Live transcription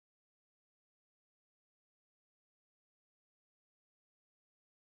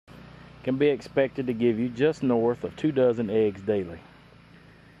can be expected to give you just north of 2 dozen eggs daily.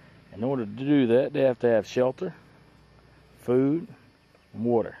 In order to do that, they have to have shelter, food, and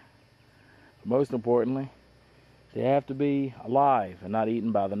water. Most importantly, they have to be alive and not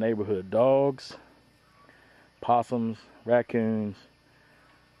eaten by the neighborhood dogs, possums, raccoons,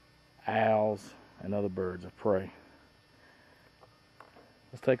 owls, and other birds of prey.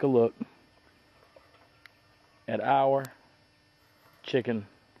 Let's take a look at our chicken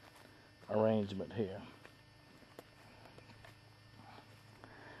arrangement here.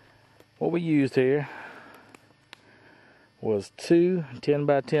 What we used here was 2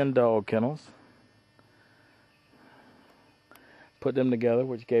 10-by-10 dog kennels. Put them together,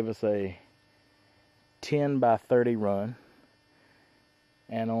 which gave us a 10-by-30 run.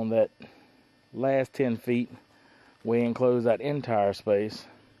 And on that last 10 feet, we enclosed that entire space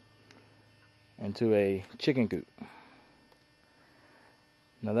into a chicken coop.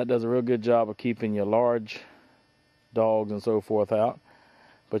 Now that does a real good job of keeping your large dogs and so forth out,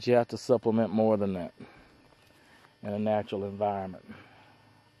 but you have to supplement more than that in a natural environment.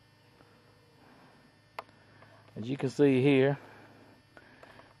 As you can see here,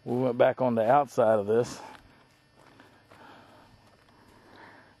 we went back on the outside of this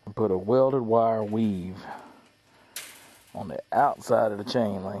and put a welded wire weave on the outside of the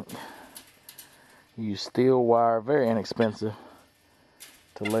chain link. Use steel wire, very inexpensive,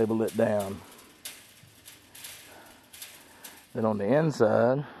 to label it down. Then on the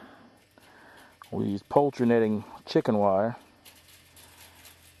inside, we use poultry netting chicken wire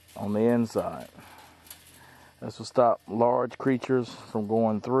on the inside. This will stop large creatures from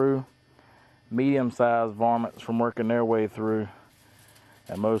going through, medium-sized varmints from working their way through,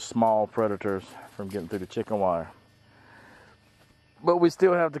 and most small predators from getting through the chicken wire. But we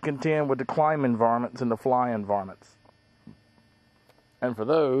still have to contend with the climbing varmints and the flying varmints. And for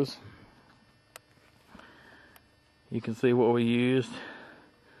those, you can see what we used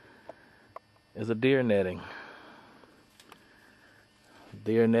is a deer netting.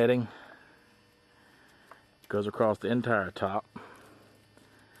 Deer netting goes across the entire top.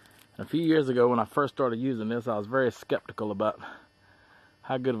 And a few years ago when I first started using this, I was very skeptical about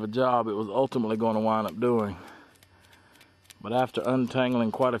how good of a job it was ultimately going to wind up doing. But after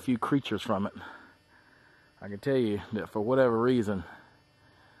untangling quite a few creatures from it, I can tell you that for whatever reason,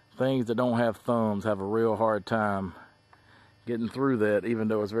 things that don't have thumbs have a real hard time getting through that, even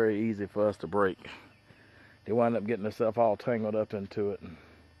though it's very easy for us to break. They wind up getting themselves all tangled up into it and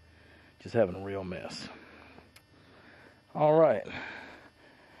just having a real mess. All right.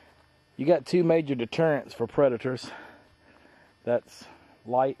 You got 2 major deterrents for predators. That's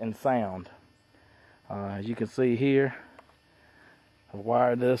light and sound. As you can see here, I've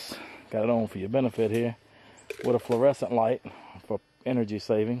wired this, got it on for your benefit here, with a fluorescent light for energy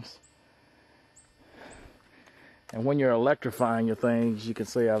savings. And when you're electrifying your things, you can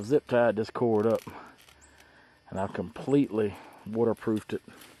see I've zip tied this cord up and I've completely waterproofed it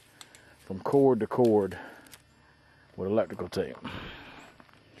from cord to cord with electrical tape.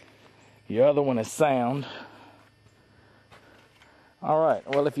 The other one is sound. Alright,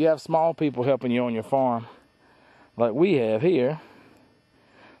 well, if you have small people helping you on your farm, like we have here,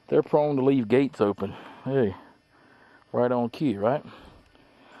 they're prone to leave gates open. Hey, right on cue, right?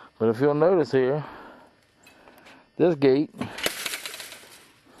 But if you'll notice here, this gate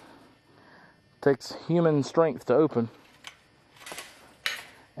takes human strength to open,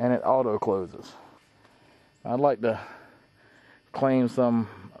 and it auto closes. I'd like to claim some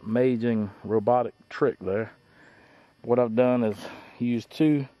amazing robotic trick there. What I've done is use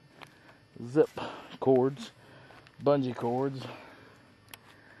 2 zip cords, bungee cords,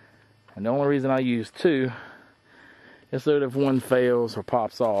 and the only reason I use 2 is so that if one fails or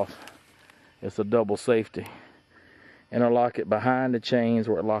pops off, it's a double safety. Interlock it behind the chains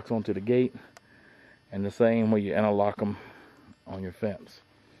where it locks onto the gate, and the same where you interlock them on your fence.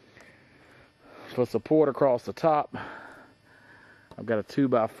 For support across the top, I've got a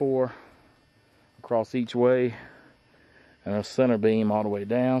 2x4 across each way and a center beam all the way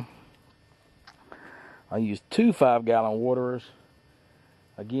down. I use 2 5-gallon waterers,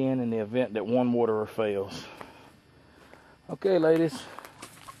 again in the event that one waterer fails. Okay, ladies,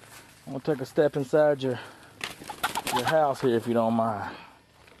 I'm gonna take a step inside your house here if you don't mind,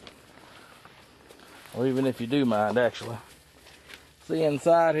 or even if you do mind, actually. See,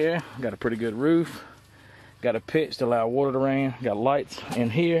 inside here, got a pretty good roof, got a pitch to allow water to rain, got lights in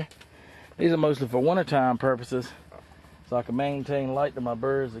here. These are mostly for wintertime purposes, so I can maintain light to my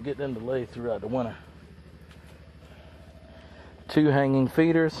birds to get them to lay throughout the winter. 2 hanging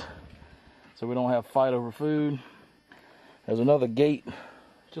feeders, so we don't have a fight over food. There's another gate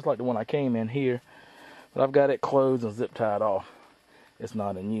just like the one I came in here, but I've got it closed and zip tied off. It's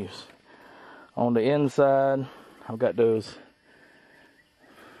not in use. On the inside, I've got those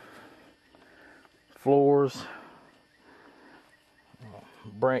floors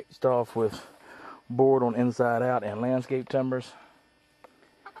branched off with board on inside out and landscape timbers.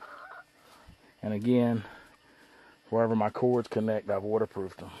 And again, wherever my cords connect, I've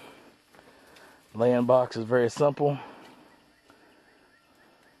waterproofed them. Laying box is very simple.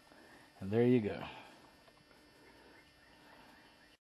 And there you go.